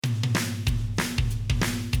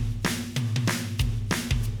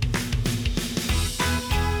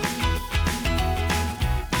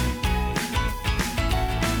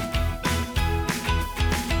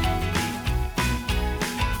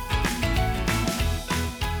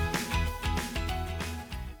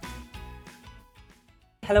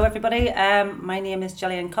Hello everybody, my name is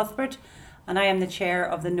Gillian Cuthbert and I am the chair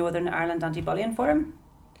of the Northern Ireland Anti-Bullying Forum.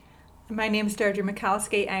 My name is Deirdre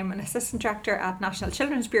McCaskey. I'm an assistant director at National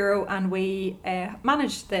Children's Bureau and we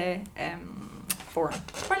manage the forum.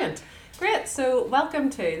 Brilliant. Great. So welcome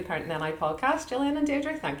to the Parent and NI podcast, Gillian and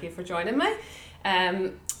Deirdre. Thank you for joining me.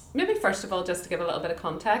 Maybe first of all, just to give a little bit of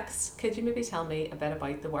context, could you maybe tell me a bit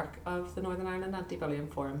about the work of the Northern Ireland Anti-Bullying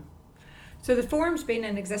Forum? So the forum's been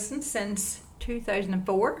in existence since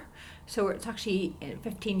 2004, so it's actually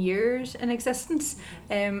 15 years in existence.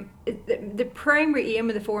 The primary aim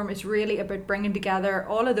of the forum is really about bringing together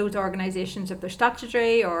all of those organisations, if they're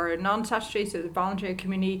statutory or non-statutory, so the voluntary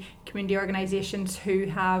community organisations who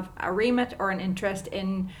have a remit or an interest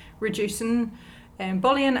in reducing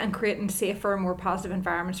bullying and creating safer, more positive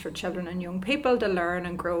environments for children and young people to learn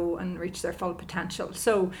and grow and reach their full potential.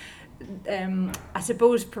 So I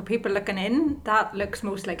suppose for people looking in, that looks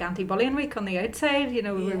most like Anti-Bullying Week on the outside. We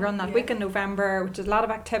run that week in November, which is a lot of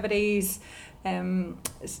activities,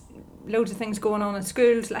 loads of things going on in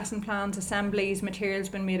schools, lesson plans, assemblies, materials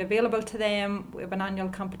being made available to them. We have an annual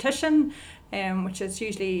competition, which is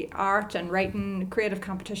usually art and writing, creative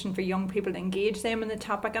competition for young people to engage them in the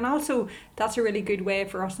topic. And also that's a really good way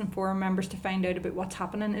for us and forum members to find out about what's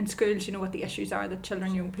happening in schools, what the issues are that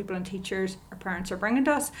children, young people and teachers or parents are bringing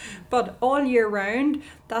to us. But all year round,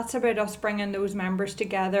 that's about us bringing those members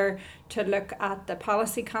together to look at the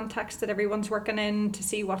policy context that everyone's working in, to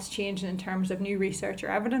see what's changing in terms of new research or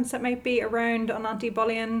evidence that might be around on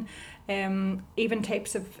anti-bullying, even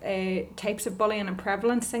types of bullying and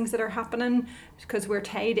prevalence, things that are happening, because we're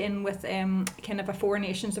tied in with kind of a Four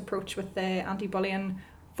Nations approach with the anti-bullying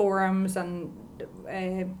forums and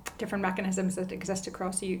different mechanisms that exist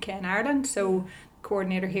across the UK and Ireland. So the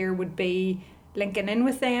coordinator here would be linking in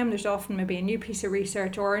with them. There's often maybe a new piece of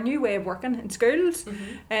research or a new way of working in schools,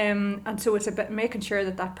 and so it's about making sure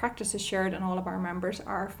that practice is shared and all of our members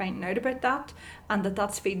are finding out about that, and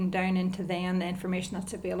that's feeding down into then the information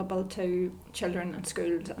that's available to children and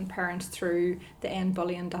schools and parents through the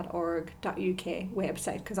endbullying.org.uk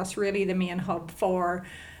website, because that's really the main hub for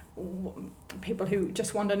people who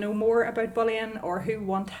just want to know more about bullying or who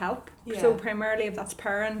want help. So primarily if that's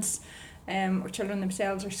parents or children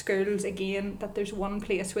themselves or schools, again, that there's one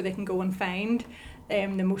place where they can go and find the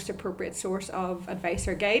most appropriate source of advice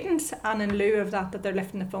or guidance, and in lieu of that they're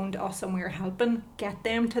lifting the phone to us and we're helping get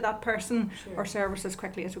them to that person or service as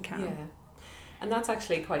quickly as we can. Yeah, and that's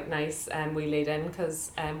actually quite nice. We lead in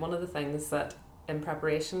because one of the things that in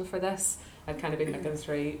preparation for this I've kind of been looking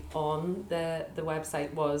through on the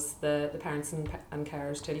website was the Parents and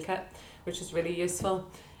Carers Toolkit, which is really useful.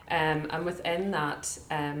 And within that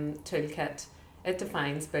toolkit, it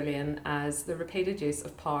defines bullying as the repeated use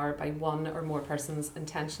of power by one or more persons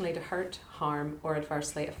intentionally to hurt, harm or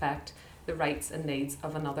adversely affect the rights and needs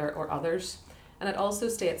of another or others. And it also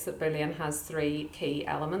states that bullying has three key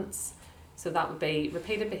elements. So that would be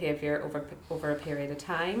repeated behaviour over a period of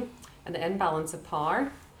time, an imbalance of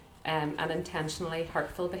power, and intentionally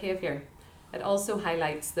hurtful behaviour. It also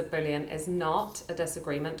highlights that bullying is not a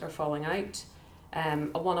disagreement or falling out,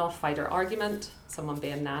 a one-off fight or argument, someone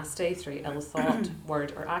being nasty through ill thought,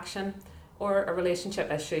 word or action, or a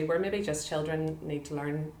relationship issue where maybe just children need to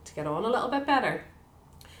learn to get on a little bit better.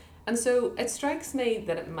 And so it strikes me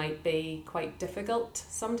that it might be quite difficult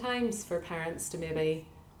sometimes for parents to maybe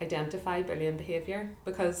identify bullying behaviour,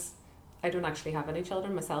 because I don't actually have any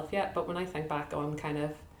children myself yet, but when I think back on kind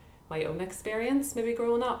of my own experience maybe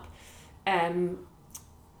growing up,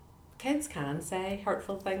 kids can say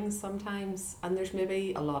hurtful things sometimes, and there's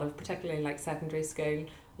maybe a lot of, particularly like secondary school,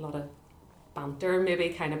 a lot of banter maybe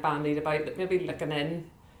kind of bandied about that maybe looking in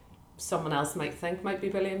someone else might think might be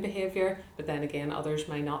bullying behaviour, but then again others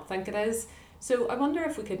might not think it is. So I wonder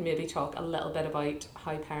if we could maybe talk a little bit about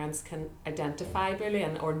how parents can identify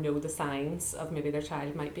bullying or know the signs of maybe their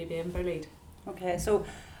child might be being bullied. Okay, so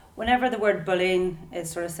whenever the word bullying is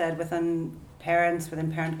sort of said within parents,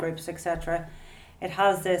 within parent groups, etc., it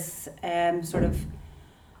has this sort of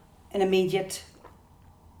an immediate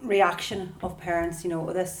reaction of parents.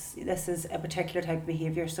 This is a particular type of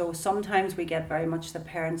behaviour. So sometimes we get very much the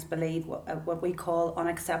parents believe what we call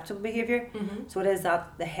unacceptable behaviour. So it is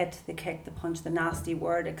that the hit, the kick, the punch, the nasty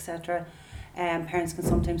word, etc. Parents can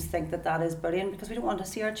sometimes think that is bullying, because we don't want to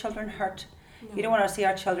see our children hurt. You don't want to see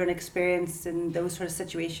our children experience in those sort of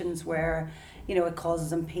situations where it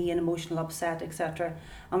causes them pain, emotional upset, etc.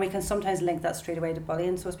 And we can sometimes link that straight away to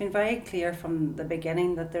bullying. So it's been very clear from the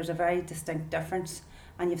beginning that there's a very distinct difference,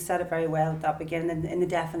 and you've said it very well at that beginning in the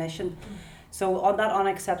definition. So on that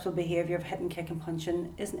unacceptable behaviour of hitting, kicking,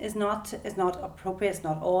 punching is not appropriate, it's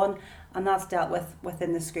not on, and that's dealt with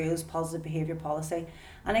within the school's positive behaviour policy.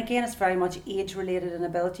 And again, it's very much age related and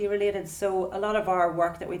ability related. So a lot of our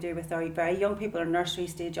work that we do with our very young people in nursery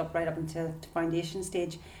stage right up until foundation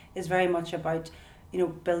stage is very much about, you know,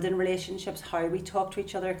 building relationships, how we talk to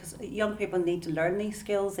each other, because young people need to learn these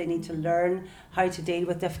skills. They need to learn how to deal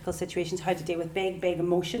with difficult situations, how to deal with big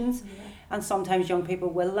emotions. Yeah. And sometimes young people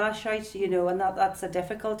will lash out, you know, and that's a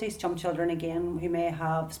difficulty. Some children, again, who may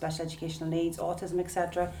have special educational needs, autism,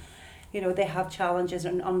 etc., you know, they have challenges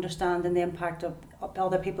in understanding the impact of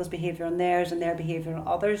other people's behaviour on theirs and their behaviour on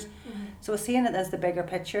others. Mm-hmm. So seeing it as the bigger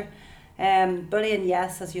picture. Bullying,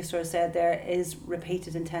 yes, as you sort of said there, is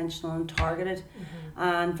repeated, intentional and targeted,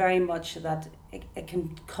 and very much that it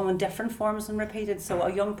can come in different forms and repeated. So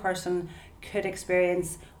a young person could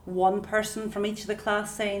experience one person from each of the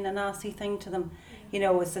class saying a nasty thing to them. You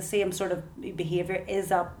know, it's the same sort of behaviour. Is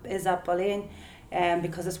that bullying?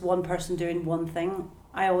 Because it's one person doing one thing.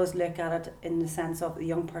 I always look at it in the sense of the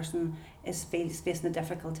young person is facing a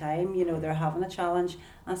difficult time, you know, they're having a challenge,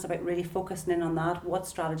 and it's about really focusing in on that. What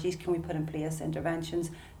strategies can we put in place,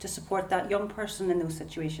 interventions to support that young person in those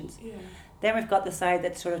situations? Yeah. Then we've got the side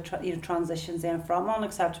that sort of transitions then from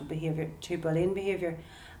unacceptable behaviour to bullying behaviour,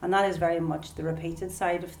 and that is very much the repeated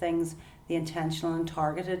side of things, the intentional and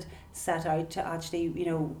targeted, set out to actually, you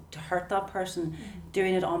know, to hurt that person,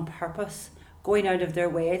 doing it on purpose, going out of their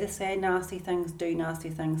way to say nasty things, do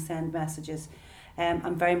nasty things, send messages,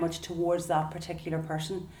 and very much towards that particular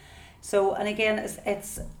person. So, and again,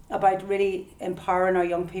 it's about really empowering our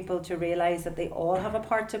young people to realise that they all have a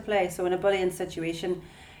part to play. So in a bullying situation,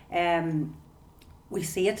 we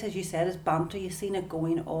see it, as you said, as banter. You've seen it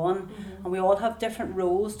going on, and we all have different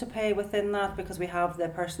roles to play within that, because we have the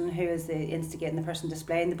person who is the instigating, the person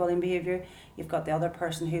displaying the bullying behaviour. You've got the other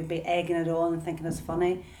person who'd be egging it on and thinking it's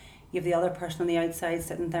funny. You have the other person on the outside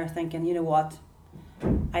sitting there thinking, you know what,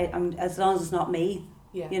 I'm as long as it's not me,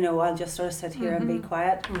 you know, I'll just sort of sit here and be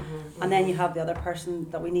quiet. And then you have the other person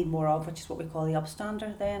that we need more of, which is what we call the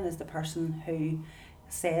upstander then, is the person who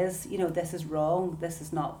says, you know, this is wrong, this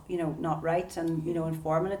is not, you know, not right, and, you know,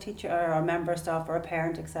 informing a teacher or a member of staff or a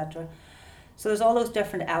parent, etc. So there's all those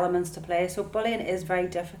different elements to play. So bullying is very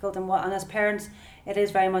difficult, and as parents, it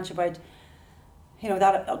is very much about, you know,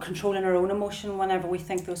 that controlling our own emotion whenever we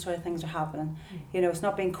think those sort of things are happening. You know, it's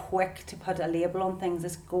not being quick to put a label on things.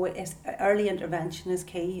 It's early intervention is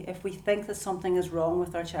key. If we think that something is wrong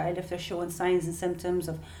with our child, if they're showing signs and symptoms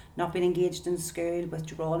of not being engaged in school,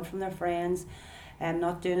 withdrawing from their friends,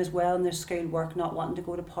 not doing as well in their school work, not wanting to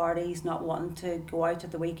go to parties, not wanting to go out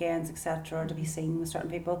at the weekends, etc., or to be seen with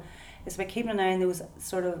certain people, it's about keeping an eye on those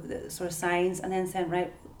sort of signs, and then saying,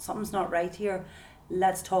 right, something's not right here.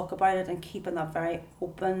 Let's talk about it, and keeping that very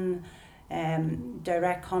open,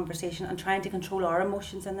 direct conversation, and trying to control our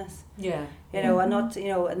emotions in this. Yeah. You know, and not, you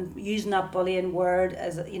know, and using that bullying word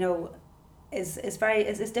as, you know, is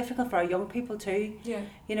difficult for our young people too. Yeah.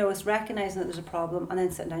 You know, it's recognising that there's a problem, and then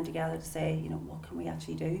sitting down together to say, you know, what can we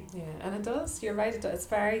actually do? Yeah, and it does. You're right. It's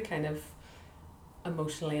very kind of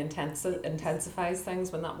emotionally intensifies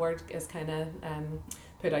things when that word is kind of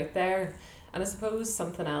put out there. And I suppose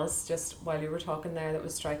something else, just while you were talking there, that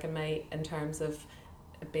was striking me in terms of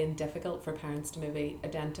it being difficult for parents to maybe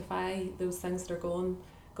identify those things that are going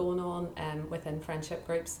on within friendship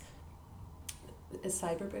groups, is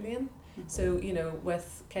cyberbullying. So, you know,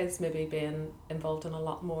 with kids maybe being involved in a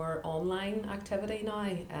lot more online activity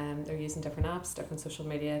now, they're using different apps, different social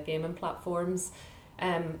media, gaming platforms.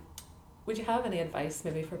 Would you have any advice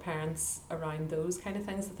maybe for parents around those kind of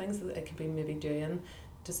things, the things that they could be maybe doing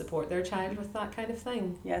to support their child with that kind of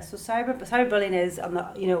thing? Yeah, so cyberbullying is,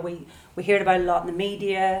 you know, we hear about it a lot in the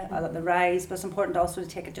media, a lot the rise, but it's important also to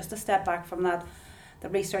take it just a step back from that. The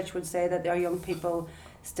research would say that our young people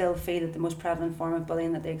still feel that the most prevalent form of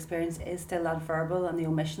bullying that they experience is still that verbal and the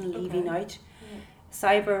omission, leaving out. Yeah.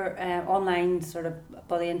 Cyber, online sort of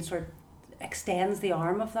bullying sort of extends the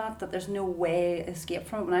arm of that there's no way escape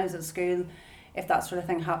from it. When I was at school, if that sort of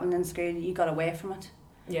thing happened in school, you got away from it.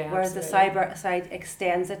 Yeah, whereas absolutely. The cyber side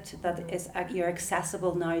extends it, that is you're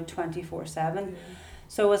accessible now 24/7.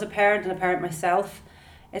 So as a parent myself,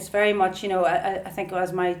 it's very much, you know, I think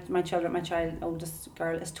as my oldest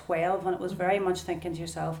girl is 12, and it was very much thinking to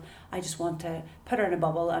yourself, I just want to put her in a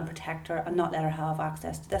bubble and protect her and not let her have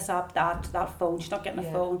access to this app, that phone. She's not getting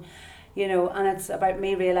a phone, you know. And it's about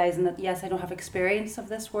me realising that yes, I don't have experience of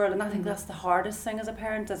this world, and I think that's the hardest thing as a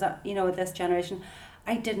parent, is that, you know, this generation,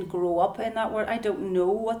 I didn't grow up in that world. I don't know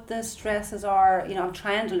what the stresses are. You know, I'm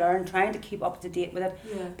trying to learn, trying to keep up to date with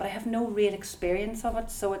it, but I have no real experience of it.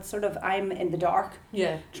 So it's sort of, I'm in the dark,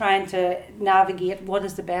 trying to navigate what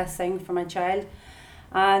is the best thing for my child.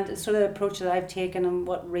 And sort of the approach that I've taken, and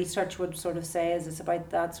what research would sort of say, is it's about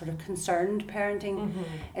that sort of concerned parenting.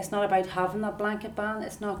 It's not about having that blanket ban.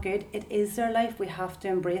 It's not good. It is their life. We have to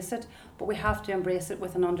embrace it, but we have to embrace it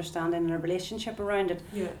with an understanding and a relationship around it.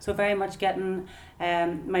 So very much getting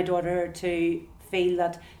my daughter to feel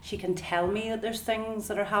that she can tell me that there's things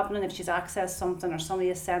that are happening if she's accessed something or somebody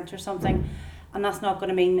has sent her something, and that's not going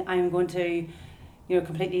to mean I'm going to, you know,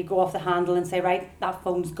 completely go off the handle and say, right, that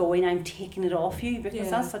phone's going, I'm taking it off you, because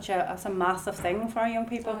that's a massive thing for our young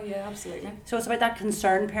people. Oh yeah, absolutely. So it's about that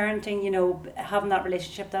concerned parenting, you know, having that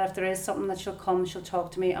relationship that if there is something that she'll come, she'll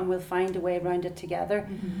talk to me and we'll find a way around it together.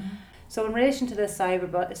 So in relation to the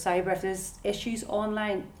cyber, if there's issues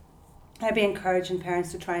online, I'd be encouraging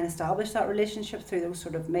parents to try and establish that relationship through those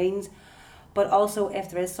sort of means. But also,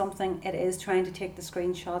 if there is something, it is trying to take the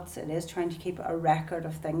screenshots, it is trying to keep a record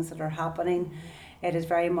of things that are happening. It is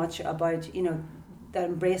very much about, you know,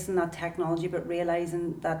 embracing that technology, but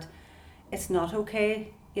realising that it's not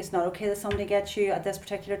okay. It's not okay that somebody gets you at this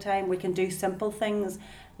particular time. We can do simple things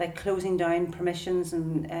like closing down permissions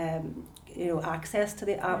and you know, access to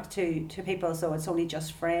the app to people, so it's only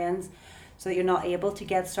just friends, so that you're not able to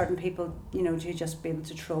get certain people, you know, to just be able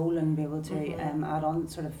to troll and be able to add on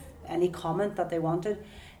sort of any comment that they wanted.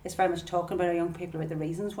 It's very much talking about our young people, about the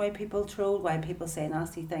reasons why people troll, why people say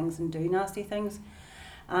nasty things and do nasty things,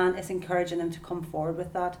 and it's encouraging them to come forward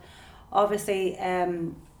with that. Obviously,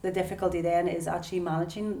 the difficulty then is actually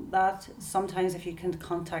managing that. Sometimes if you can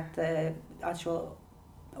contact the actual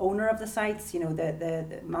owner of the sites, you know,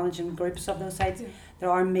 the managing groups of those sites, there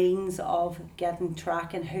are means of getting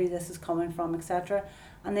tracking who this is coming from, etc.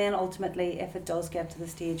 And then ultimately, if it does get to the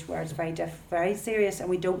stage where it's very serious and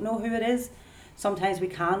we don't know who it is, sometimes we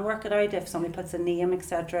can work it out. If somebody puts a name,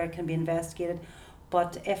 etc., it can be investigated.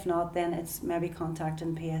 But if not, then it's maybe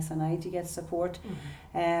contacting PSNI to get support.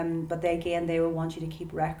 But they will want you to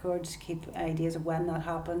keep records, keep ideas of when that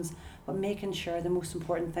happens, but making sure the most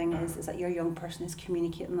important thing is that your young person is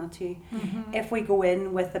communicating that to you. If we go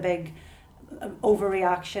in with the big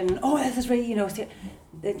overreaction, oh, this is really, you know,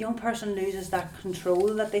 the young person loses that control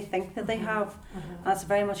that they think that they have. And it's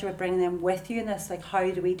very much about bringing them with you in this, like, how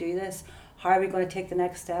do we do this? How are we going to take the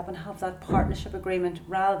next step and have that partnership agreement,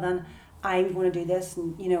 rather than I'm going to do this,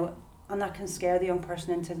 and, you know, and that can scare the young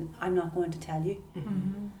person into, I'm not going to tell you.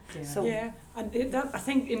 So and that, I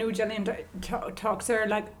think, you know, Gillian talks there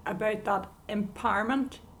like about that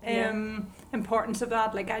empowerment, importance of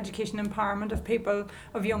that, like education empowerment of people,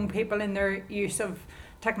 of young people in their use of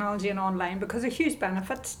technology and online, because there's huge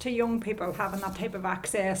benefits to young people having that type of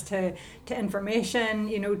access to information,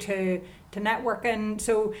 you know, to networking.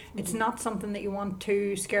 So it's not something that you want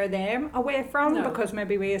to scare them away from, because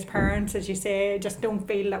maybe we as parents, as you say, just don't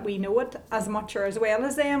feel that we know it as much or as well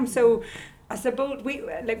as them. So I suppose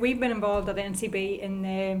we've been involved at NCB in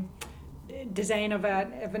the design of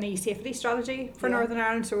an e-safety strategy for Northern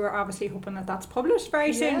Ireland, so we're obviously hoping that that's published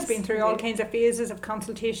very soon. It's been through all kinds of phases of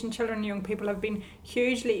consultation. Children and young people have been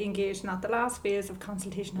hugely engaged in that. The last phase of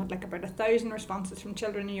consultation had like about 1,000 responses from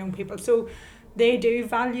children and young people, so they do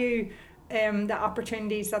value the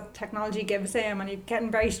opportunities that technology gives them, and you're getting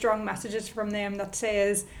very strong messages from them that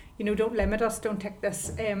says, you know, don't limit us, don't take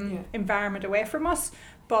this environment away from us,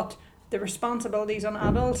 but the responsibilities on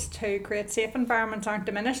adults to create safe environments aren't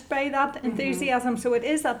diminished by that enthusiasm. So it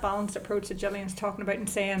is that balanced approach that Gillian's talking about, and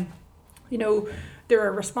saying, you know, there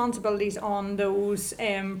are responsibilities on those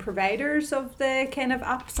providers of the kind of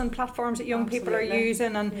apps and platforms that young people are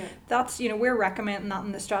using, and that's, you know, we're recommending that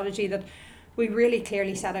in the strategy, that we really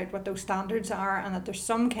clearly set out what those standards are, and that there's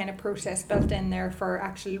some kind of process built in there for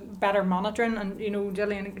actually better monitoring. And, you know,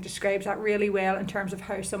 Gillian describes that really well in terms of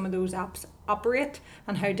how some of those apps operate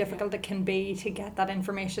and how difficult it can be to get that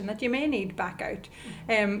information that you may need back out.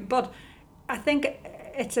 But I think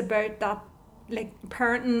it's about that, like,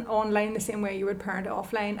 parenting online the same way you would parent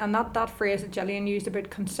offline, and that phrase that Gillian used about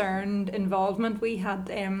concerned involvement. We had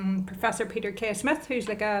Professor Peter K. Smith, who's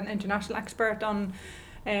like an international expert on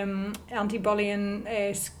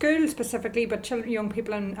anti-bullying school specifically, but children, young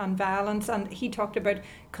people and violence, and he talked about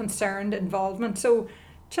concerned involvement. So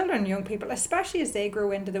children and young people, especially as they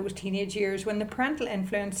grow into those teenage years, when the parental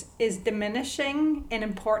influence is diminishing in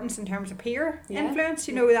importance in terms of peer influence,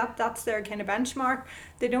 you know, that's their kind of benchmark.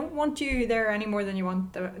 They don't want you there any more than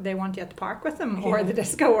they want you at the park with them or the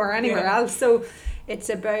disco or anywhere else. So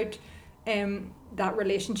it's about that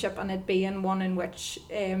relationship and it being one in which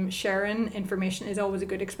sharing information is always a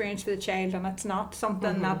good experience for the child, and it's not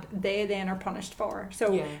something that they then are punished for.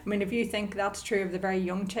 So I mean, if you think that's true of the very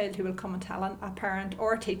young child who will come and tell a parent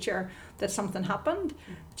or a teacher that something happened,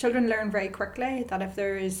 children learn very quickly that if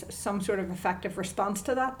there is some sort of effective response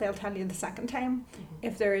to that, they'll tell you the second time.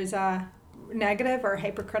 If there is a negative or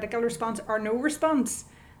hypercritical response or no response,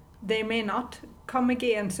 they may not come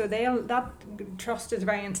again. So that trust is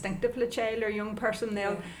very instinctive for a child or young person.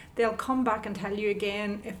 They'll come back and tell you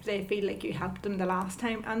again if they feel like you helped them the last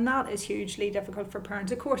time, and that is hugely difficult for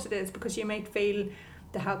parents. Of course it is, because you might feel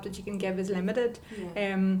the help that you can give is limited.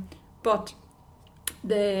 But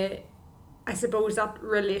I suppose that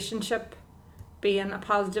relationship being a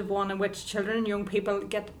positive one in which children and young people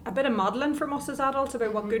get a bit of modelling from us as adults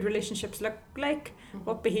about what good relationships look like,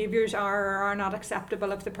 what behaviours are or are not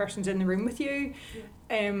acceptable if the person's in the room with you.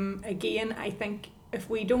 Again, I think if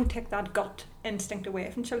we don't take that gut instinct away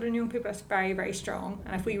from children and young people, it's very, very strong.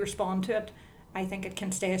 And if we respond to it, I think it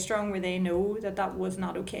can stay strong, where they know that was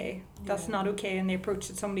not okay. That's not okay, and the approach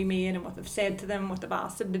that somebody made and what they've said to them, what they've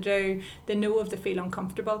asked them to do, they know if they feel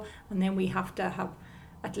uncomfortable, and then we have to have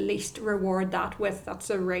at least reward that with, that's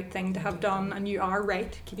the right thing to have done, and you are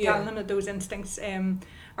right. Keep telling them that those instincts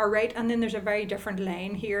are right. And then there's a very different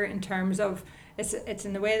line here in terms of it's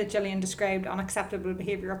in the way that Gillian described unacceptable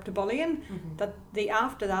behaviour up to bullying, that the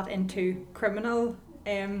after that into criminal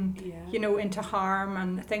into harm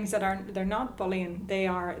and things that they're not bullying,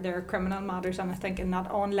 they're criminal matters. And I think in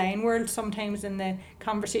that online world, sometimes in the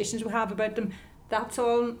conversations we have about them, that's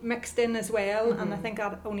all mixed in as well, and I think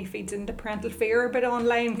that only feeds into parental fear a bit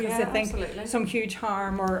online, because I think some huge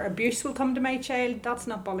harm or abuse will come to my child. That's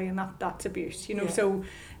not bullying, that's abuse, so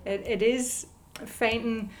it is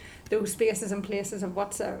finding those spaces and places of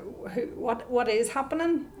what is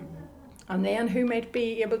happening, and then who might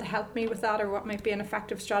be able to help me with that, or what might be an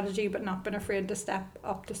effective strategy, but not being afraid to step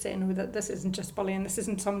up to say, no, that this isn't just bullying, this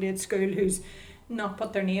isn't somebody at school who's not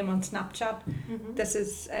put their name on Snapchat. This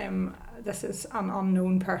is an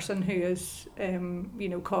unknown person who is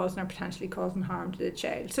causing or potentially causing harm to the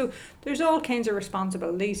child. So there's all kinds of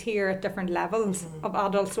responsibilities here at different levels of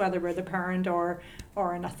adults, whether we're the parent or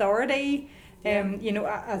an authority,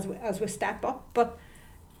 as we step up. But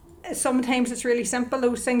sometimes it's really simple,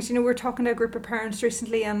 those things. We're talking to a group of parents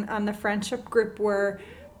recently, and the friendship group where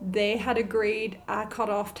they had agreed a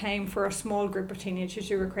cut-off time for a small group of teenagers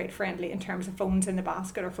who were quite friendly in terms of phones in the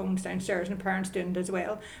basket or phones downstairs, and parents doing it as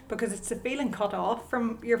well, because it's the feeling cut off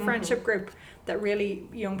from your friendship group that really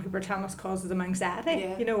young people are telling us causes them anxiety.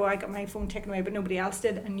 I got my phone taken away but nobody else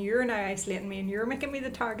did, and you're now isolating me and you're making me the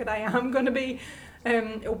target. I am going to be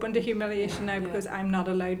open to humiliation now because I'm not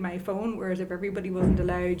allowed my phone, whereas if everybody wasn't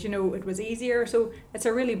allowed, it was easier. So it's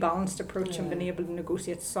a really balanced approach and being able to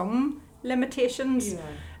negotiate some limitations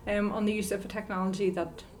on the use of a technology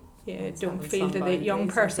that don't feel to the young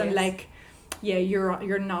person like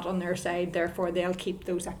you're not on their side, therefore they'll keep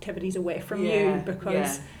those activities away from you,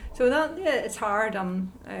 because so that it's hard,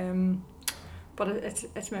 but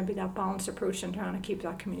it's maybe that balanced approach and trying to keep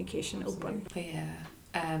that communication open.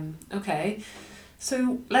 Okay,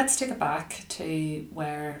 so let's take it back to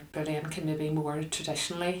where bullying can maybe more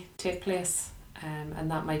traditionally take place,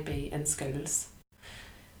 and that might be in schools.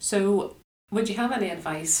 So would you have any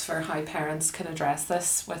advice for how parents can address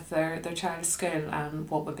this with their child's school, and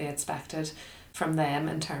what would be expected from them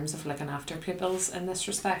in terms of looking after pupils in this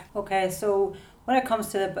respect? Okay, so when it comes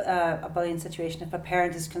to a bullying situation, if a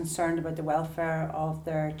parent is concerned about the welfare of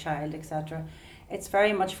their child, etc., it's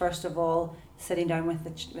very much, first of all, sitting down with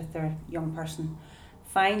their young person,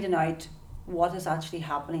 finding out what is actually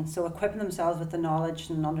happening. So equipping themselves with the knowledge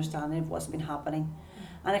and understanding of what's been happening.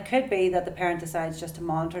 And it could be that the parent decides just to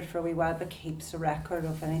monitor it for a wee while, but keeps a record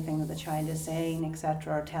of anything that the child is saying,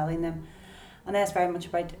 etc., or telling them. And that's very much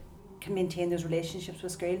about can maintain those relationships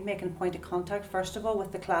with school, making a point of contact, first of all,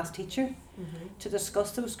 with the class teacher to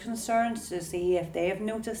discuss those concerns, to see if they have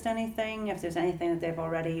noticed anything, if there's anything that they've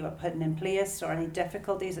already put in place, or any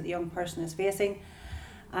difficulties that the young person is facing,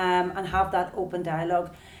 and have that open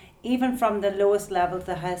dialogue. Even from the lowest level to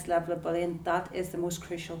the highest level of bullying, that is the most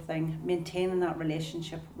crucial thing, maintaining that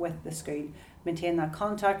relationship with the school, maintain that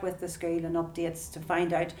contact with the school and updates to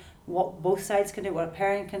find out what both sides can do, what a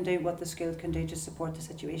parent can do, what the school can do to support the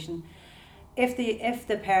situation. If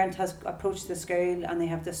the parent has approached the school and they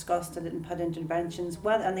have discussed it and put interventions,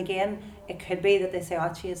 well, and again, it could be that they say,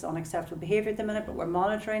 actually, it's unacceptable behaviour at the minute, but we're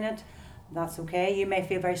monitoring it. That's okay. You may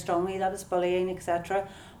feel very strongly that it's bullying, etc.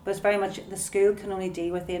 But it's very much the school can only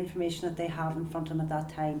deal with the information that they have in front of them at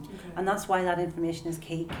that time. Okay. And that's why that information is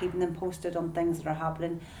key, keeping them posted on things that are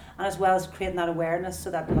happening, and as well as creating that awareness so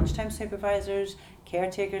that lunchtime supervisors,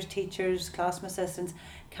 caretakers, teachers, classroom assistants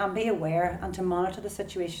can be aware and to monitor the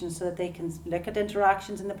situation so that they can look at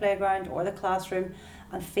interactions in the playground or the classroom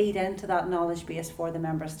and feed into that knowledge base for the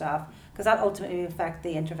member staff, because that ultimately will affect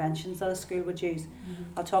the interventions that a school would use.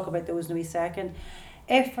 I'll talk about those in a wee second.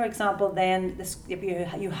 If, for example, then if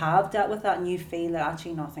you have dealt with that and you feel that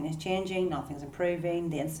actually nothing is changing, nothing's improving,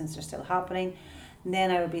 the incidents are still happening,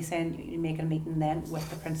 then I would be saying you make a meeting then with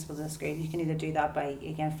the principals of the school. You can either do that by,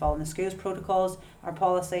 again, following the school's protocols or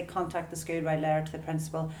policy, contact the school, write a letter to the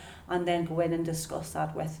principal, and then go in and discuss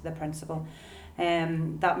that with the principal.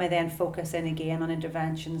 That may then focus in again on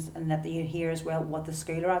interventions and that you hear as well what the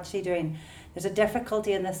school are actually doing. There's a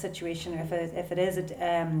difficulty in this situation if it is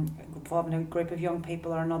involving a group of young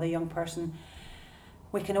people or another young person.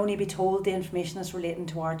 We can only be told the information that's relating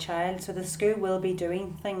to our child. So the school will be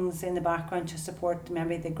doing things in the background to support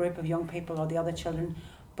maybe the group of young people or the other children,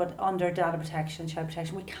 but under data protection, child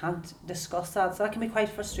protection, we can't discuss that. So that can be quite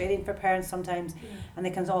frustrating for parents sometimes, and they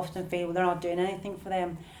can often feel they're not doing anything for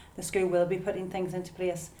them. The school will be putting things into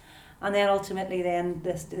place. And then ultimately then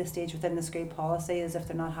the stage within the school policy is if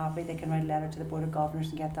they're not happy, they can write a letter to the Board of Governors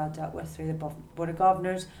and get that dealt with through the Board of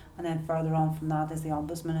Governors, and then further on from that is the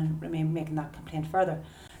Ombudsman and remain making that complaint further.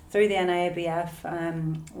 Through the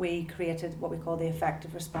NIABF, we created what we call the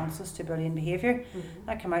effective responses to bullying behaviour.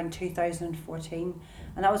 That came out in 2014,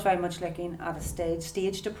 and that was very much looking at a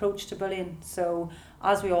staged approach to bullying. So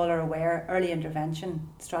as we all are aware, early intervention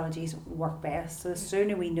strategies work best. So the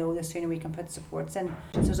sooner we know, the sooner we can put supports in.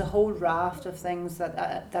 So there's a whole raft of things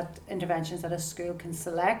that interventions that a school can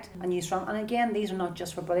select and use from. And again, these are not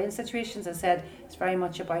just for bullying situations. As I said, it's very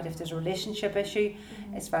much about if there's a relationship issue,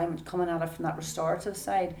 it's very much coming at it from that restorative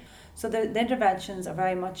side. So the interventions are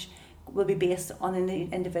very much will be based on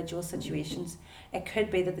individual situations. It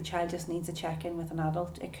could be that the child just needs a check-in with an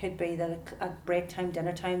adult. It could be that at break time,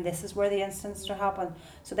 dinner time, this is where the incidents are happening.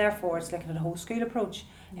 So therefore it's looking at a whole school approach.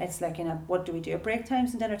 It's looking at what do we do at break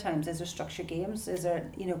times and dinner times. Is there structured games? Is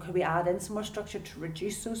there, could we add in some more structure to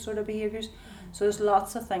reduce those sort of behaviours? So there's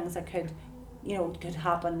lots of things that could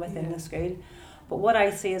happen within the school. But what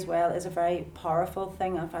I see as well is a very powerful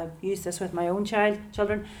thing, if I've used this with my own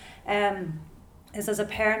children, is as a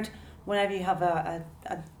parent, whenever you have a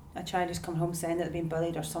child who's come home saying that they've been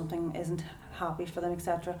bullied or something isn't happy for them,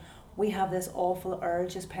 etc., we have this awful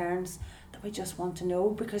urge as parents that we just want to know,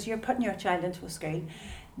 because you're putting your child into a school,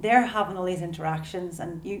 they're having all these interactions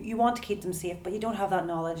and you want to keep them safe, but you don't have that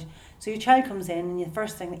knowledge. So your child comes in and the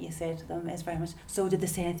first thing that you say to them is very much, so did they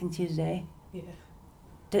say anything to you today? Yeah.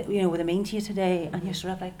 Were they mean to you today? And you're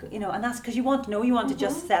sort of like, and that's because you want to know, you want to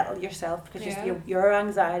just settle yourself, because your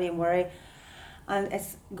anxiety and worry, and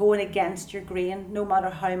it's going against your grain no matter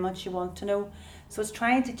how much you want to know. So it's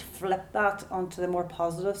trying to flip that onto the more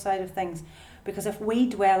positive side of things, because if we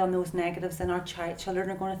dwell on those negatives, then our children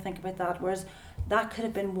are going to think about that, whereas that could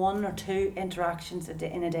have been 1 or 2 interactions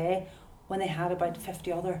in a day when they had about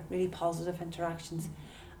 50 other really positive interactions.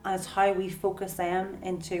 And it's how we focus them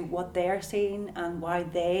into what they're seeing and why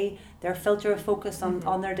their filter of focus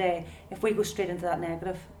on their day. If we go straight into that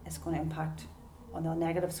negative, it's going to impact on the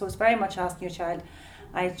negative. So it's very much asking your child.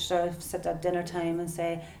 I sort of sit at dinner time and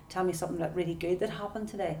say, tell me something that really good that happened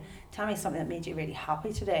today. Tell me something that made you really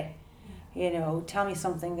happy today. Tell me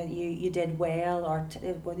something that you did well, or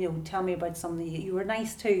tell me about something that you were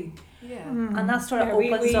nice to. Yeah. And that sort of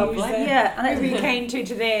opens up. And who we came to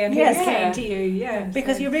today and who came to you.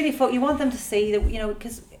 Because you really you want them to see that,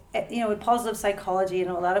 because with positive psychology and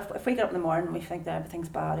all that, if we get up in the morning and we think that everything's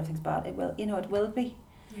bad, it will be.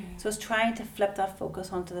 Yeah. So it's trying to flip that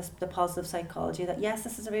focus onto the positive psychology that yes,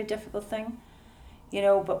 this is a very difficult thing,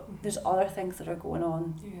 but there's other things that are going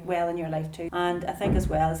on well in your life too. And I think as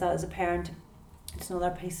well as that, as a parent, it's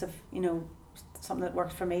another piece of something that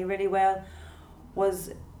worked for me really well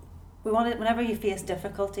was whenever you face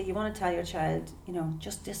difficulty, you want to tell your child,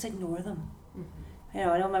 just ignore them.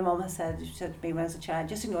 I know my mum has said to me when I was a child,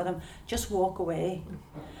 just ignore them, just walk away.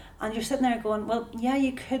 And you're sitting there going, well, yeah,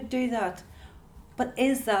 you could do that. But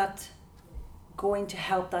is that going to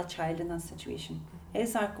help that child in that situation?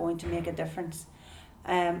 Is that going to make a difference?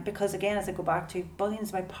 Because again, as I go back to, bullying is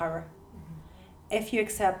about power. If you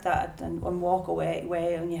accept that and walk away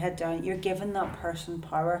and you head down, you're giving that person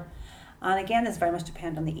power. And again, it's very much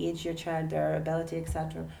depend on the age of your child, their ability,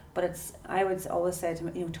 etc. But I would always say to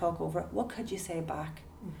them, talk over it. What could you say back?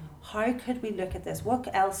 How could we look at this?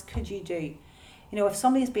 What else could you do? If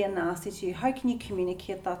somebody's being nasty to you, how can you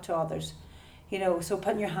communicate that to others? You know, so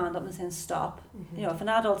putting your hand up and saying stop. You know, if an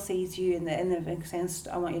adult sees you in the saying,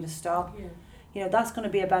 I want you to stop, you know, that's going to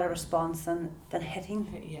be a better response than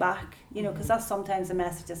hitting back, you know, because that's sometimes the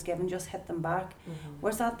message that's given, just hit them back.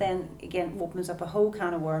 Whereas that then, again, opens up a whole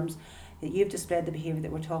can of worms that you've displayed the behaviour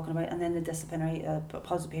that we're talking about, and then the disciplinary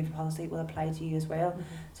positive behaviour policy will apply to you as well.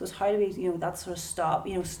 So it's how do we, you know, that sort of stop.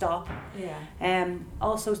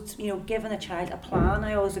 Also, you know, giving a child a plan.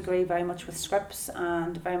 I always agree very much with scripts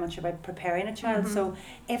and very much about preparing a child. So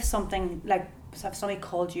if something like, if somebody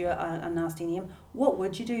called you a nasty name, what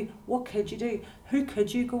would you do? What could you do? Who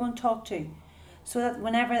could you go and talk to? So that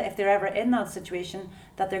whenever, if they're ever in that situation,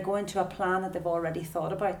 that they're going to a plan that they've already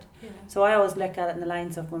thought about. So I always look at it in the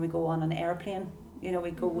lines of when we go on an airplane, you know, we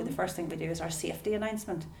go with the first thing we do is our safety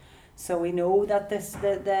announcement. So we know that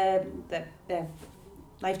the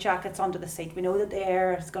life jacket's under the seat. We know that the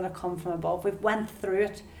air is going to come from above. We've went through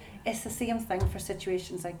it. It's the same thing for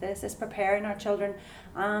situations like this. It's preparing our children,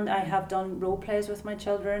 and I have done role plays with my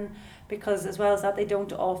children, because as well as that, they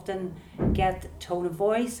don't often get tone of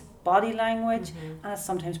voice, body language, and it's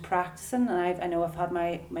sometimes practicing. And I know I've had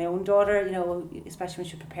my own daughter, you know, especially when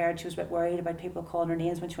she was prepared, she was a bit worried about people calling her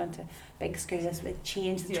names when she went to big school. This would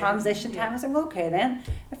change the transition time. I was like, well, okay then,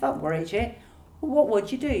 if that worries you, well, what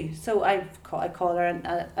would you do? So I call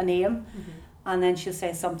her a name, and then she'll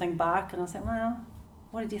say something back, and I'll say, well,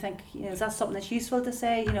 what did you think? You know, is that something that's useful to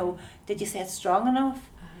say? You know, did you say it strong enough?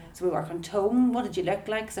 So we work on tone. What did you look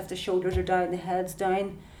like? 'Cause if the shoulders are down, the head's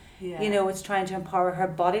down. You know, it's trying to empower her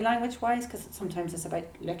body language wise, because sometimes it's about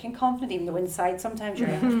looking confident, even though inside sometimes you're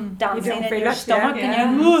dancing in your stomach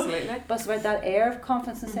and you're but it's about that air of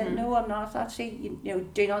confidence and saying, no, I'm not actually, you know,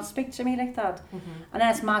 do not speak to me like that. And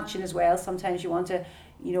then it's matching as well. Sometimes you want to,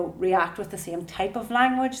 you know, react with the same type of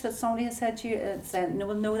language that somebody has said to you, and saying,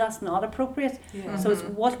 no, that's not appropriate. So it's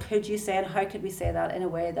what could you say, and how could we say that in a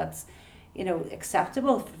way that's, you know,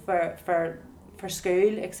 acceptable for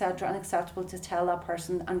school, etc., and acceptable to tell that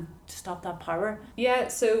person and to stop that power. Yeah,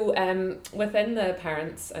 so within the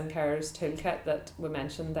parents and carers toolkit that we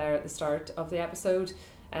mentioned there at the start of the episode,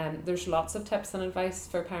 there's lots of tips and advice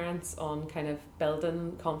for parents on kind of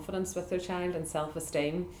building confidence with their child and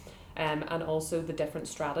self-esteem, and also the different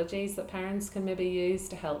strategies that parents can maybe use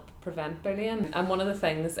to help prevent bullying. And one of the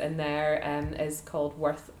things in there is called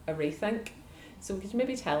Worth a Rethink. So could you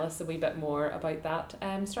maybe tell us a wee bit more about that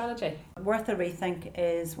strategy? Worth a Rethink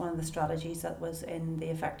is one of the strategies that was in the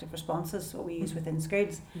effective responses that we use within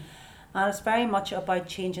schools. And it's very much about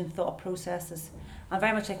changing thought processes. And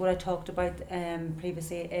very much like what I talked about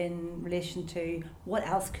previously in relation to what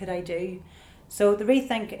else could I do. So the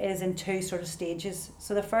rethink is in two sort of stages.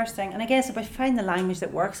 So the first thing, and I guess about finding the language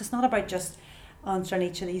that works, it's not about just answering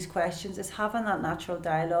each of these questions, it's having that natural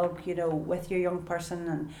dialogue, you know, with your young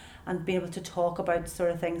person and being able to talk about sort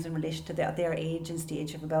of things in relation to their age and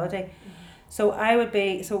stage of ability. So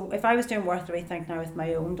if I was doing Worth a Rethink now with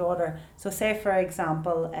my own daughter, so say for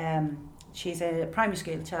example, she's a primary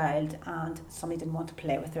school child and somebody didn't want to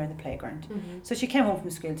play with her in the playground. So she came home from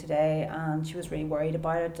school today and she was really worried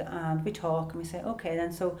about it, and we talk and we say, okay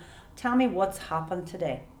then, so tell me what's happened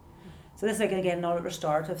today. So this is like, again, another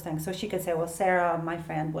restorative thing. So she could say, well, Sarah, my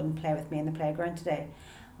friend, wouldn't play with me in the playground today.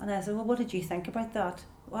 And I said, well, what did you think about that?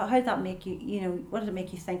 Well, how did that make you, you know, what did it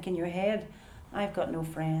make you think in your head? I've got no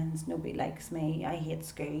friends, nobody likes me, I hate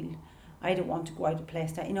school, I don't want to go out to play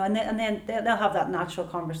stuff, you know, and then they'll have that natural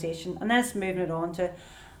conversation, and then it's moving it on to,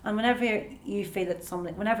 and whenever you feel that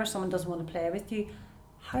whenever someone doesn't want to play with you,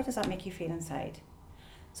 how does that make you feel inside?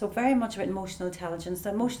 So very much about emotional intelligence. The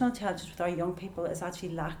emotional intelligence with our young people is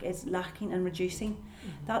actually lacking and reducing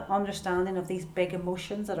that understanding of these big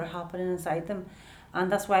emotions that are happening inside them. And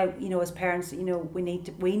that's why, you know, as parents, you know, we need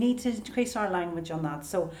to increase our language on that.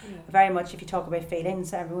 So very much, if you talk about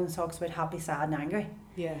feelings, everyone talks about happy, sad and angry.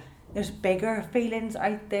 There's bigger feelings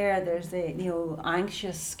out there. There's the, you know,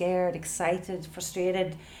 anxious, scared, excited,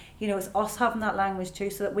 frustrated. You know, it's us having that language too,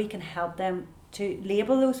 so that we can help them to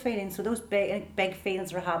label those feelings. So those big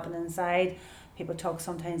feelings are happening inside. People talk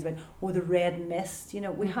sometimes about, the red mist. You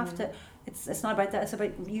know, we have to, it's not about that. It's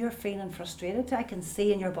about, you're feeling frustrated. I can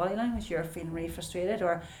see in your body language you're feeling really frustrated,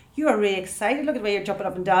 or you are really excited. Look at the way you're jumping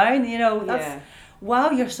up and down. You know, that's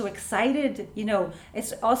wow, you're so excited. You know,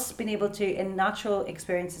 it's us being able to, in natural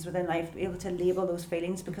experiences within life, be able to label those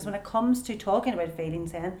feelings, because when it comes to talking about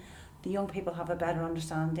feelings, then the young people have a better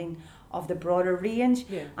understanding of the broader range,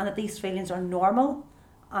 and that these feelings are normal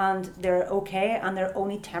and they're okay and they're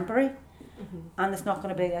only temporary. And it's not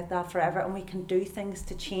going to be like that forever, and we can do things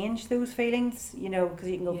to change those feelings, you know, because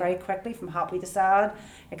you can go very quickly from happy to sad,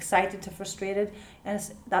 excited to frustrated, and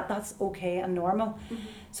that's okay and normal.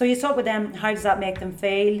 So you talk with them, how does that make them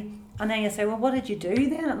feel, And then you say, well, what did you do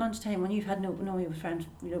then at lunchtime when you've had nobody with friends,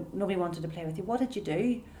 nobody wanted to play with you? What did you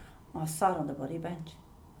do? I sat on the buddy bench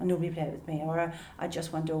and nobody played with me, or I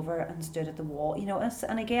just went over and stood at the wall,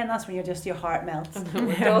 and again, that's when your heart melts.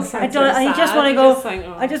 It does I just want to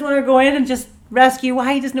go. I just want to go in and just rescue.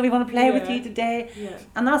 Why does nobody want to play with you today? Yeah.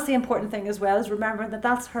 And that's the important thing as well, is remembering that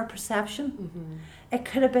that's her perception. Mm-hmm. It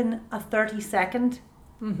could have been a 30-second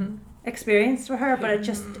experience for her, but it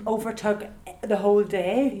just overtook the whole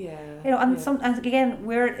day. Yeah. And again,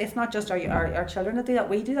 it's not just our children that do that.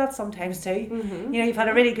 We do that sometimes too. Mm-hmm. You've had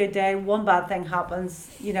a really good day, one bad thing happens,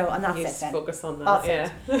 and that's you it then. focus on that.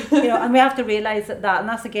 That's it. And we have to realise that, and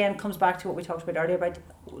that's again comes back to what we talked about earlier about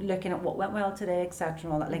looking at what went well today, etc.,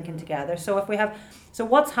 and all that linking together. So so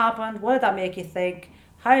what's happened? What did that make you think?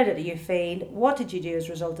 How did you feel? What did you do as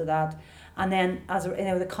a result of that? And then,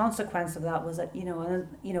 the consequence of that was that,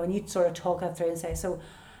 and you'd sort of talk that through and say, so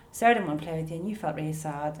Sarah didn't want to play with you and you felt really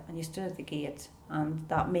sad and you stood at the gate, and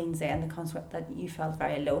that means then the consequence that you felt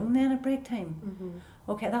very alone then at break time.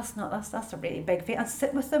 Mm-hmm. Okay, that's a really big feeling, and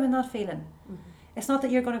sit with them in that feeling. Mm-hmm. It's not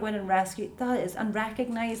that you're going to go in and rescue, and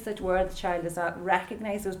recognise that where the child is at,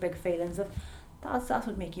 recognise those big feelings of that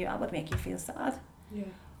would make you feel sad. Yeah.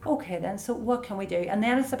 Okay then, so what can we do? And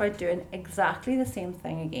then it's about doing exactly the same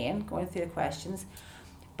thing again, going through the questions,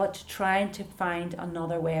 but trying to find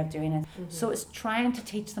another way of doing it. Mm-hmm. So it's trying to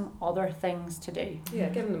teach them other things to do. Yeah,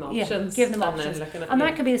 giving them options. Yeah, give them options. And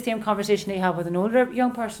that could be the same conversation that you have with an older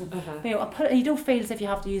young person. Uh-huh. You don't feel as if you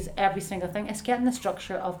have to use every single thing. It's getting the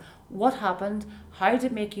structure of what happened, how did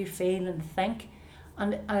it make you feel and think,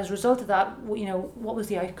 and as a result of that, what was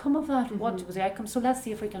the outcome of that? Mm-hmm. What was the outcome? So let's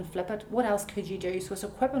see if we can flip it. What else could you do? So it's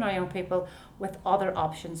equipping our young people with other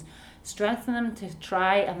options, strengthening them to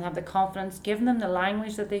try and have the confidence, giving them the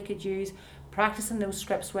language that they could use, practicing those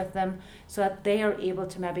scripts with them so that they are able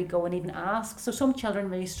to maybe go and even ask. So some children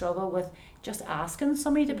really struggle with just asking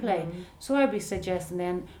somebody to play. Mm-hmm. So I would be suggesting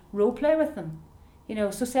then role play with them.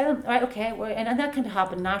 So say them, right, okay, and that can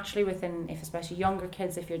happen naturally within, if especially younger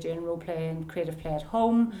kids, if you're doing role play and creative play at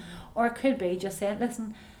home, or it could be just saying,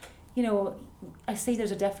 listen, I see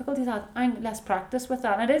there's a difficulty with that, let's practice with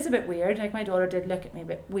that. And it is a bit weird, like my daughter did look at me a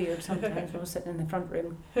bit weird sometimes when I was sitting in the front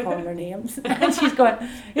room calling her names, and she's going,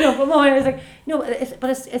 but Mum, I was like,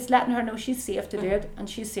 it's letting her know she's safe to do it, and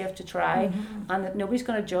she's safe to try, and that nobody's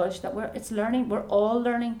going to judge, that it's learning, we're all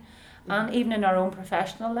learning. And even in our own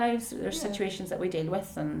professional lives, there's situations that we deal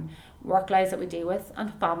with, and work lives that we deal with,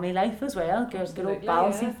 and family life as well. Good old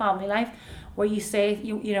balancing family life, where you say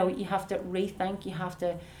you have to rethink, you have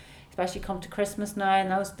to, especially come to Christmas now, and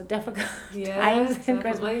those the difficult times in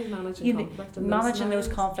Christmas. Managing those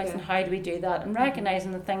conflicts and how do we do that, and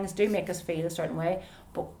recognising that things do make us feel a certain way,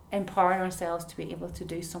 but empowering ourselves to be able to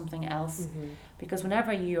do something else. Because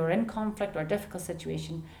whenever you are in conflict or a difficult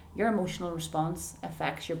situation, your emotional response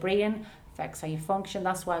affects your brain, affects how you function.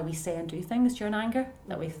 That's why we say and do things during anger,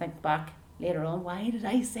 that we think back later on, why did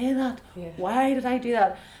I say that? Why did I do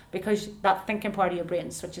that? Because that thinking part of your brain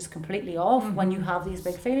switches completely off when you have these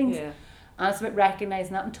big feelings. And it's about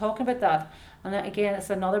recognising that and talking about that. And again, it's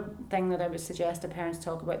another thing that I would suggest that parents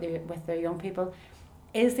talk about with their young people,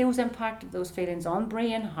 is those impact of those feelings on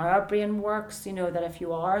brain, how our brain works, that if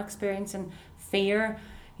you are experiencing fear,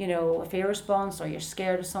 a fear response, or you're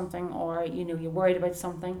scared of something, or you're worried about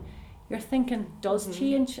something, your thinking does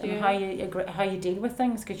change, and how you deal with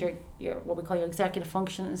things, because your what we call your executive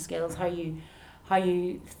functioning skills, how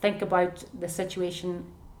you think about the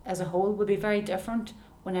situation as a whole will be very different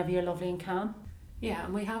whenever you're lovely and calm. Yeah,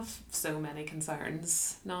 and we have so many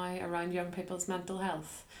concerns now around young people's mental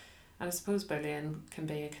health. And I suppose bullying can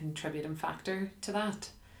be a contributing factor to that.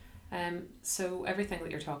 So everything that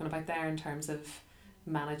you're talking about there in terms of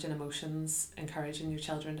managing emotions, encouraging your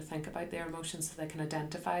children to think about their emotions so they can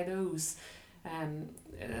identify those,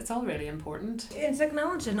 it's all really important. It's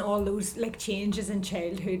acknowledging all those changes in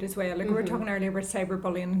childhood as well. We were talking earlier about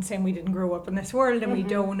cyberbullying and saying we didn't grow up in this world and we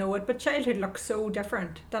don't know it, but childhood looks so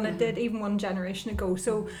different than it did even one generation ago.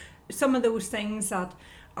 So some of those things that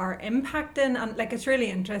are impacting, and it's really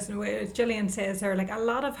interesting, as Gillian says there, a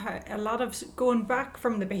lot of going back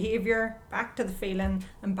from the behaviour back to the feeling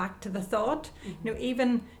and back to the thought,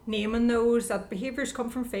 even naming those, that behaviours come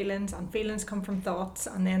from feelings and feelings come from thoughts,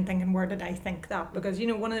 and then thinking, where did I think that? Because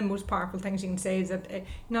one of the most powerful things you can say is that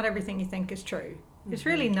not everything you think is true. It's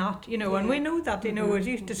really not, and we know that, as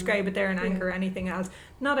you describe it there in anger or anything else,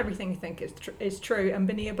 not everything you think is true, and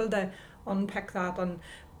being able to unpick that and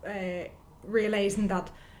realising that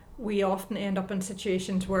we often end up in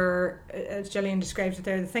situations where, as Gillian describes it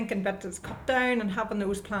there, the thinking bit is cut down, and having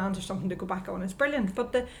those plans or something to go back on is brilliant.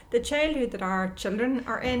 But the childhood that our children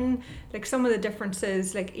are in, like some of the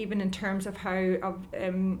differences, like even in terms of how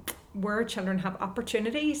where children have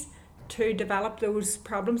opportunities to develop those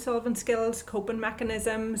problem solving skills, coping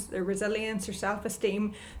mechanisms, their resilience, their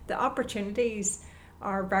self-esteem, the opportunities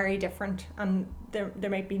are very different, and there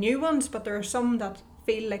might be new ones, but there are some that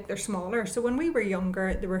feel like they're smaller. So when we were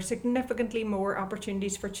younger, there were significantly more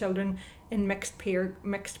opportunities for children in mixed peer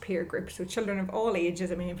groups, so children of all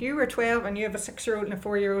ages. I mean, if you were 12 and you have a 6-year-old and a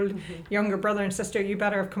 4-year-old younger brother and sister, you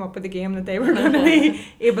better have come up with a game that they were going to be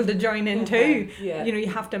able to join in too. Yeah. You know, you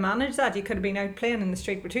have to manage that. You could have been out playing in the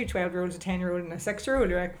street with 2 12-year-olds, a 10-year-old and a 6-year-old.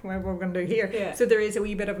 You're like, what are we going to do here? Yeah. So there is a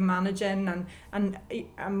wee bit of managing and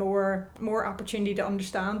a more opportunity to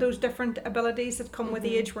understand those different abilities that come with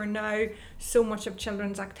age, where now so much of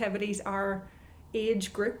children's activities are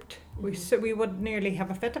age grouped. So we would nearly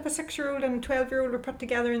have a fit of a 6-year-old and a 12-year-old were put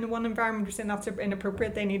together in the one environment. We're saying that's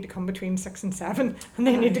inappropriate. They need to come between 6 and 7, and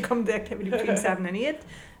they need to come to the activity between 7 and 8.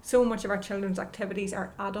 So much of our children's activities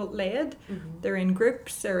are adult led. They're in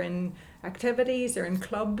groups, they're in activities, they're in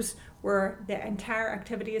clubs where the entire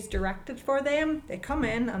activity is directed for them. They come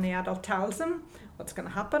in and the adult tells them what's going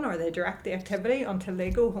to happen, or they direct the activity until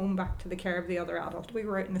they go home back to the care of the other adult. We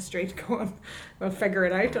were out in the street going, we'll figure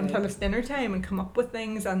it out until it's dinner time and come up with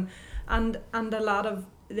things, and a lot of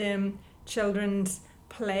them children's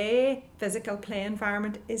play, physical play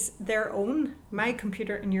environment is their own. My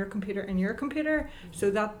computer and your computer and your computer.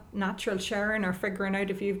 So that natural sharing or figuring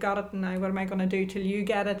out if you've got it and now what am I going to do till you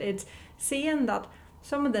get it. It's seeing that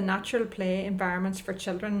some of the natural play environments for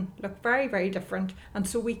children look very, very different, and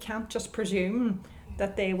so we can't just presume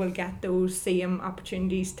that they will get those same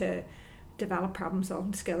opportunities to develop problem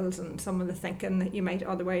solving skills and some of the thinking that you might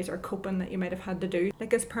otherwise, or coping that you might have had to do.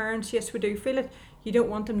 Like as parents, yes, we do feel it. You don't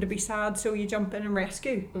want them to be sad, so you jump in and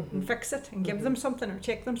rescue and fix it and give them something or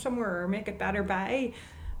take them somewhere or make it better by.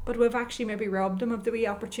 But we've actually maybe robbed them of the wee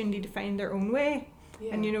opportunity to find their own way.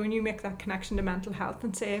 Yeah. And you know, when you make that connection to mental health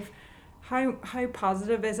and say, how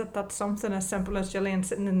positive is it that something as simple as Gillian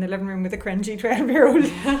sitting in the living room with a cringy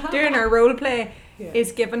 12-year-old doing her role play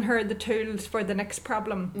is giving her the tools for the next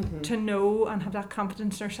problem to know and have that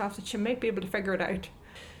confidence in herself that she might be able to figure it out.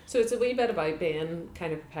 So it's a wee bit about being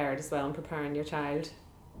kind of prepared as well, and preparing your child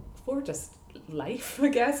for just life, I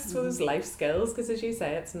guess, those life skills, because as you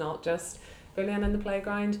say, it's not just bullying in the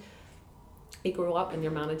playground. You grow up and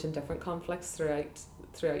you're managing different conflicts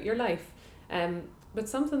throughout your life. But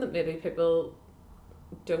something that maybe people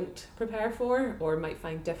don't prepare for or might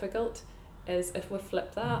find difficult is if we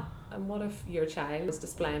flip that, and what if your child is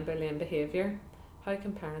displaying bullying behaviour? How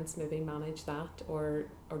can parents maybe manage that or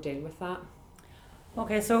deal with that?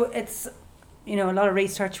 Okay, so it's, you know, a lot of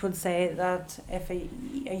research would say that if a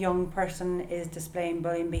young person is displaying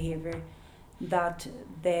bullying behaviour, that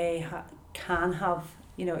they can have,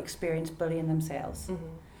 you know, experienced bullying themselves.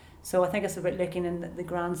 So I think it's about looking in the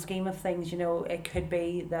grand scheme of things. You know, it could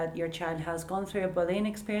be that your child has gone through a bullying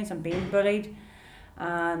experience and been bullied,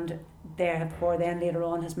 and therefore then later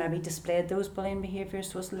on has maybe displayed those bullying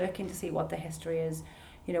behaviours. So it's looking to see what the history is.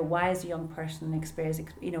 You know, why is a young person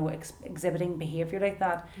exhibiting behaviour like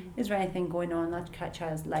that? Is there anything going on in that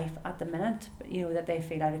child's life at the minute? You know, that they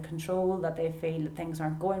feel out of control, that they feel that things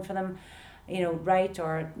aren't going for them, you know, right?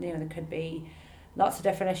 Or, you know, there could be lots of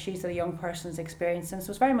different issues that a young person is experiencing. So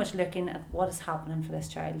it's very much looking at what is happening for this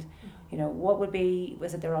child. You know, what would be,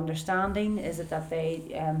 is it their understanding? Is it that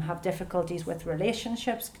they have difficulties with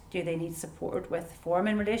relationships? Do they need support with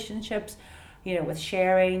forming relationships? You know, with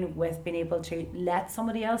sharing, with being able to let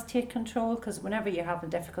somebody else take control? Because whenever you have a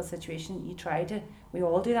difficult situation, we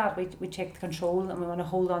all do that. We take the control and we want to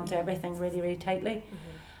hold on to everything really, really tightly.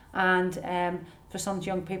 And for some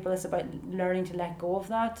young people, it's about learning to let go of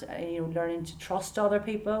that, you know, learning to trust other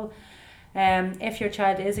people. If your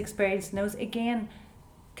child is experiencing those, again,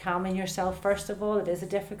 calming yourself first of all. It is a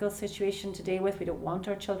difficult situation to deal with. We don't want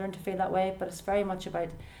our children to feel that way, but it's very much about,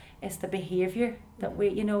 it's the behaviour that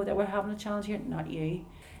that we're having a challenge here, not you.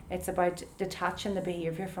 It's about detaching the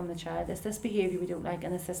behaviour from the child. It's this behaviour we don't like,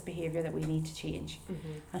 and it's this behaviour that we need to change.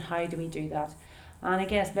 And how do we do that? And I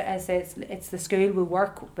guess, as I say, it's the school will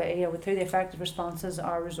work, but you know, through the effective responses,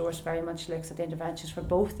 our resource very much looks at the interventions for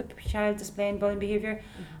both the child displaying bullying behaviour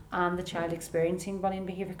and the child experiencing bullying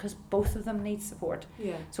behaviour, because both of them need support.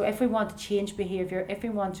 So if we want to change behaviour, if we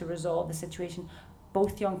want to resolve the situation,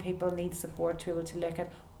 both young people need support to be able to look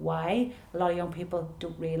at why a lot of young people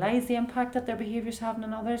don't realise the impact that their behaviour is having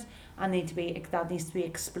on others, and that needs to be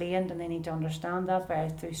explained, and they need to understand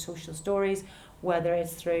that through social stories, whether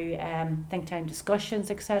it's through think time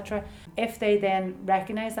discussions, etc. If they then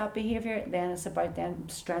recognise that behaviour, then it's about then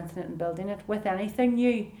strengthening it and building it with anything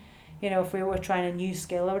new. You know, if we were trying a new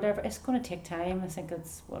skill or whatever, it's going to take time. I think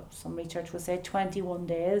it's what some research would say, 21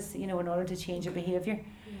 days, you know, in order to change a behaviour.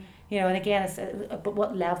 You know, and again, but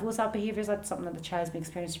what level is that behaviour? Is that something that the child's been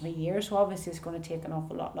experiencing for years? So obviously it's going to take an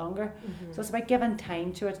awful lot longer. So it's about giving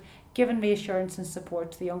time to it, giving reassurance and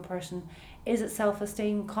support to the young person. Is it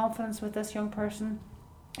self-esteem, confidence with this young person?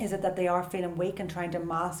 Is it that they are feeling weak and trying to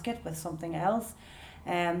mask it with something else?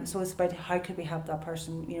 So it's about how could we help that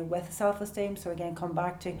person, you know, with self-esteem. So again, come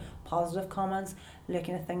back to positive comments,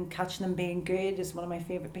 looking at things, catching them being good is one of my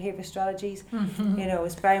favourite behaviour strategies. You know,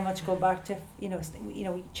 it's very much go back to, you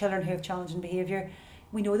know, children who have challenging behaviour.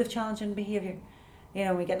 We know they've challenging behaviour. You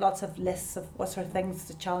know, we get lots of lists of what sort of things,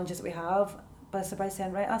 the challenges that we have. But it's about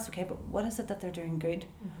saying, right, that's okay, but what is it that they're doing good?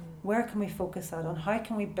 Where can we focus that on? How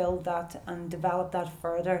can we build that and develop that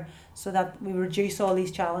further so that we reduce all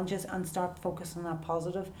these challenges and start focusing on that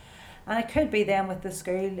positive? And it could be then with the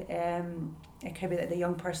school, it could be that the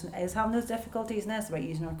young person is having those difficulties, and it's about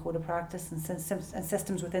using our code of practice and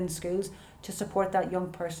systems within schools to support that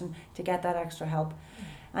young person to get that extra help.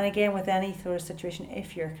 And again, with any sort of situation,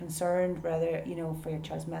 if you're concerned, whether, you know, for your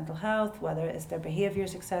child's mental health, whether it's their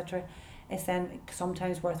behaviours, etc., it's then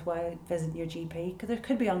sometimes worthwhile visiting your GP, because there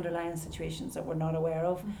could be underlying situations that we're not aware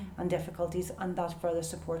of and difficulties, and that further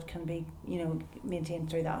support can be, you know, maintained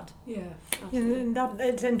through that. Yeah, and that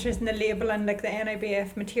it's interesting, the label and like the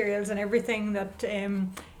NIBF materials and everything that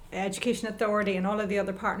Education Authority and all of the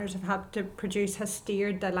other partners have had to produce has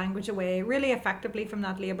steered the language away really effectively from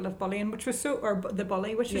that label of bullying, which was the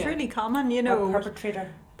bully, which was really common, you know. Or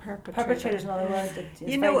perpetrator's another word that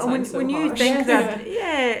you know, and when you harsh. think that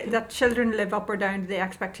that children live up or down to the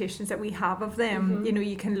expectations that we have of them, you know,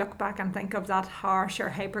 you can look back and think of that harsh or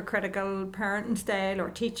hypercritical parenting style or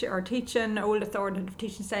teaching old authoritative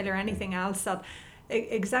teaching style or anything else that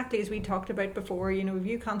exactly as we talked about before, you know, if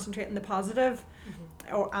you concentrate on the positive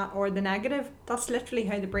or the negative, that's literally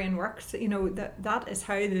how the brain works. You know, that is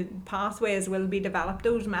how the pathways will be developed.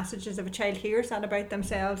 Those messages, if a child hears that about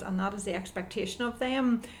themselves and that is the expectation of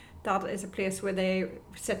them, that is a place where they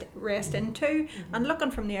rest into. And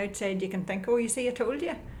looking from the outside, you can think, oh, you see, I told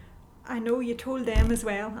you. I know you told them as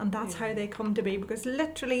well, and that's how they come to be, because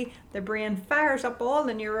literally the brain fires up all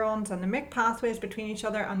the neurons and they make pathways between each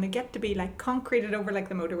other and they get to be like concreted over like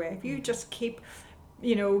the motorway. If you just keep,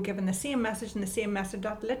 you know, giving the same message and the same message,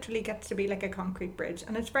 that literally gets to be like a concrete bridge,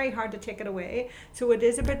 and it's very hard to take it away. So it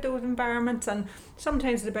is about those environments, and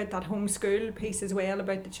sometimes it's about that homeschool piece as well,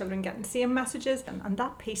 about the children getting the same messages, and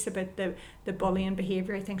that piece about the bullying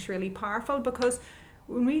behaviour I think is really powerful, because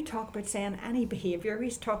when we talk about saying any behaviour, we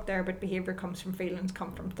talk there about behaviour comes from feelings,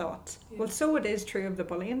 come from thoughts. Well, so it is true of the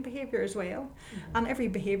bullying behaviour as well. And every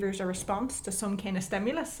behaviour is a response to some kind of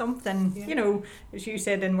stimulus, something, you know, as you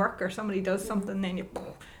said, in work, or somebody does something, then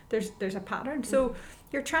there's a pattern. So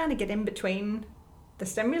you're trying to get in between the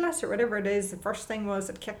stimulus or whatever it is, the first thing was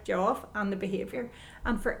that kicked you off, and the behaviour.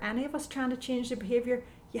 And for any of us trying to change the behaviour,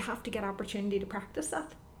 you have to get opportunity to practice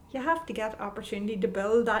that. You have to get opportunity to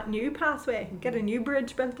build that new pathway, get a new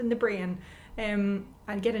bridge built in the brain, and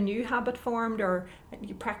get a new habit formed, or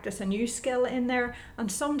you practice a new skill in there.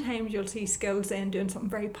 And sometimes you'll see skills then doing something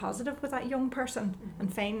very positive with that young person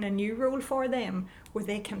and finding a new role for them where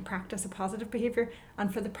they can practice a positive behaviour.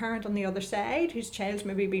 And for the parent on the other side, whose child's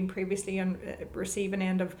maybe been previously on receiving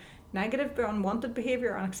end of negative, unwanted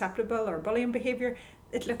behaviour, unacceptable or bullying behaviour,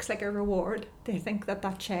 it looks like a reward. They think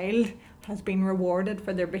that child has been rewarded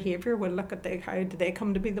for their behaviour. Well, look at how did they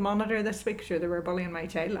come to be the monitor this week? Sure, they were bullying my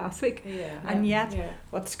child last week. And yet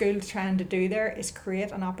what school's trying to do there is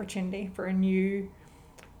create an opportunity for a new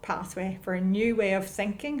pathway, for a new way of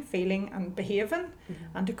thinking, feeling and behaving,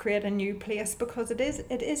 and to create a new place, because it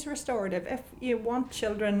is restorative. If you want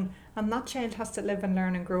children, and that child has to live and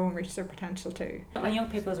learn and grow and reach their potential too. And young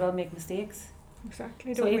people as well make mistakes.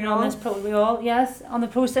 Exactly. So even on this, we all on the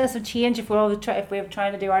process of change. If we're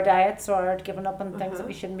trying to do our diets or giving up on things that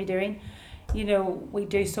we shouldn't be doing, you know, we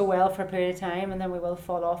do so well for a period of time, and then we will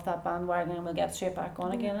fall off that bandwagon and we'll get straight back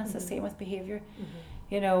on again. It's the same with behaviour.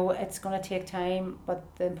 You know, it's going to take time, but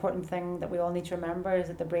the important thing that we all need to remember is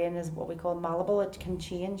that the brain is what we call malleable. It can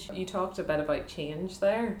change. You talked a bit about change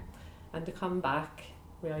there, and to come back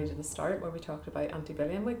really to the start where we talked about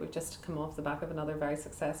Anti-Bullying Week. We've just come off the back of another very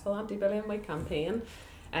successful Anti-Bullying Week campaign,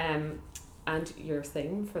 and your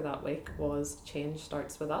theme for that week was change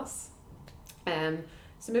starts with us.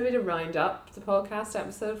 So maybe to round up the podcast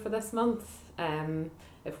episode for this month,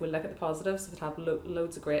 if we look at the positives, we've had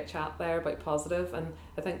loads of great chat there about positive, and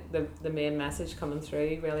I think the main message coming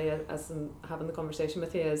through really as I'm having the conversation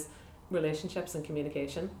with you is relationships and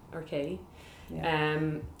communication are key.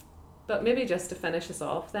 Yeah. But maybe just to finish us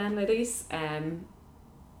off then, ladies,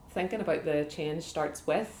 thinking about the change starts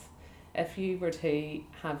with, if you were to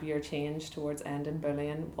have your change towards ending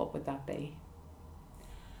bullying, what would that be?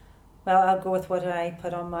 Well, I'll go with what I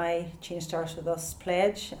put on my Change Starts With Us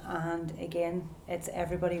pledge, and again, it's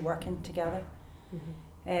everybody working together.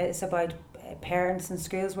 It's about parents and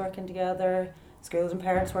schools working together, schools and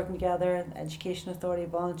parents working together, Education Authority,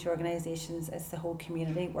 volunteer organisations. It's the whole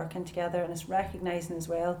community working together, and it's recognising as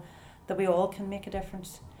well that we all can make a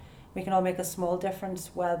difference. We can all make a small difference,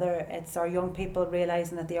 whether it's our young people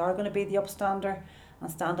realising that they are going to be the upstander and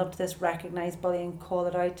stand up to this, recognise bullying, call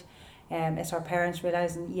it out. It's our parents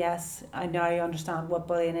realising, yes, I now understand what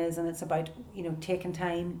bullying is, and it's about, you know, taking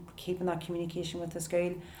time, keeping that communication with the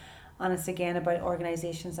school. And it's again about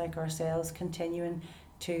organisations like ourselves continuing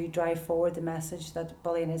to drive forward the message that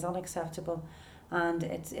bullying is unacceptable, and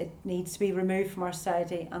it needs to be removed from our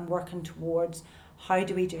society, and working towards how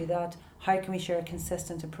do we do that? How can we share a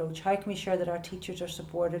consistent approach? How can we share that our teachers are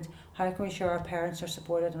supported? How can we share our parents are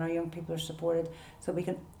supported and our young people are supported? So we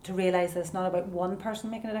can to realise that it's not about one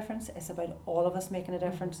person making a difference, it's about all of us making a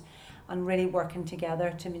difference, and really working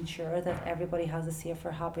together to ensure that everybody has a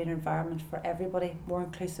safer, happier environment for everybody, more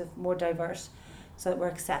inclusive, more diverse, so that we're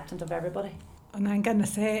acceptant of everybody. And I'm going to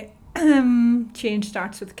say, change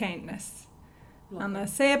starts with kindness. And I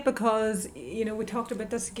say it because, you know, we talked about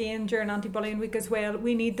this again during Anti-Bullying Week as well.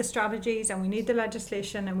 We need the strategies, and we need the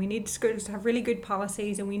legislation, and we need schools to have really good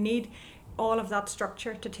policies, and we need all of that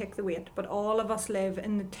structure to take the weight. But all of us live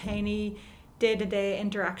in the tiny day-to-day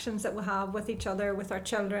interactions that we have with each other, with our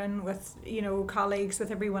children, with, you know, colleagues,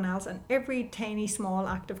 with everyone else. And every tiny small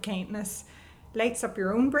act of kindness lights up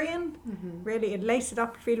your own brain. Really, it lights it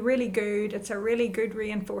up, you feel really good. It's a really good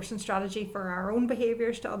reinforcing strategy for our own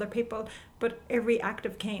behaviours to other people. But every act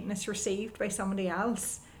of kindness received by somebody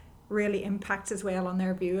else really impacts as well on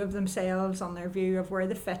their view of themselves, on their view of where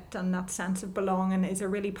they fit, and that sense of belonging is a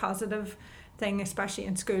really positive thing, especially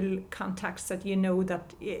in school contexts, that you know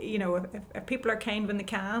that, you know, if people are kind when they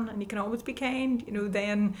can, and you can always be kind, you know,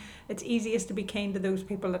 then it's easiest to be kind to those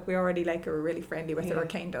people that we already like or are really friendly with, or are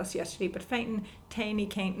kind to us yesterday. But finding tiny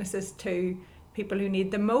kindnesses to people who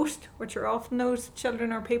need the most, which are often those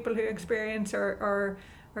children or people who experience or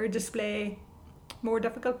display more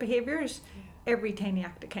difficult behaviours, every tiny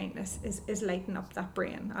act of kindness is lighting up that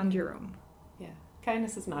brain and your own. Yeah,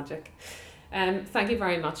 kindness is magic. Thank you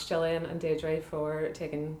very much, Gillian and Deirdre, for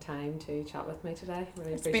taking time to chat with me today.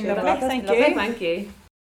 Really It's appreciate been it. lovely. Thank you. Thank you.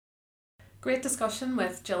 Great discussion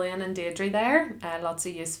with Gillian and Deirdre there. Lots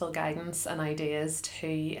of useful guidance and ideas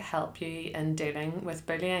to help you in dealing with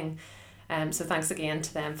bullying. So thanks again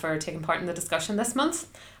to them for taking part in the discussion this month.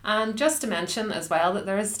 And just to mention as well that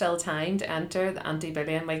there is still time to enter the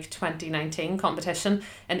Anti-Bullying Week 2019 competition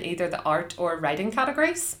in either the art or writing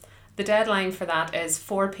categories. The deadline for that is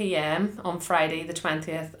 4 p.m. on Friday the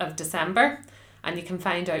 20th of December, and you can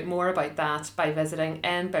find out more about that by visiting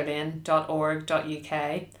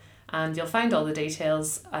endbullying.org.uk, and you'll find all the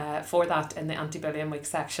details for that in the Anti-Bullying Week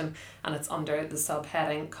section, and it's under the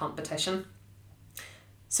subheading competition.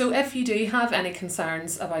 So if you do have any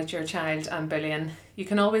concerns about your child and bullying, you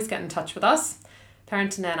can always get in touch with us.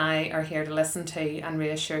 Parenting NI are here to listen to and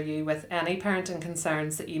reassure you with any parenting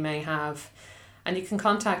concerns that you may have. And you can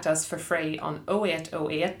contact us for free on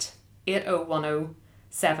 0808 8010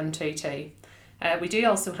 722. We do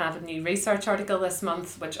also have a new research article this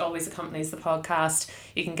month, which always accompanies the podcast.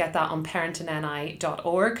 You can get that on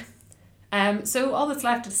parentingni.org. So all that's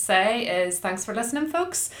left to say is thanks for listening,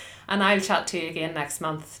 folks, and I'll chat to you again next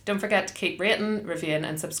month. Don't forget to keep rating, reviewing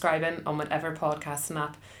and subscribing on whatever podcasting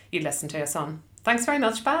app you listen to us on. Thanks very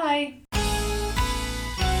much. Bye.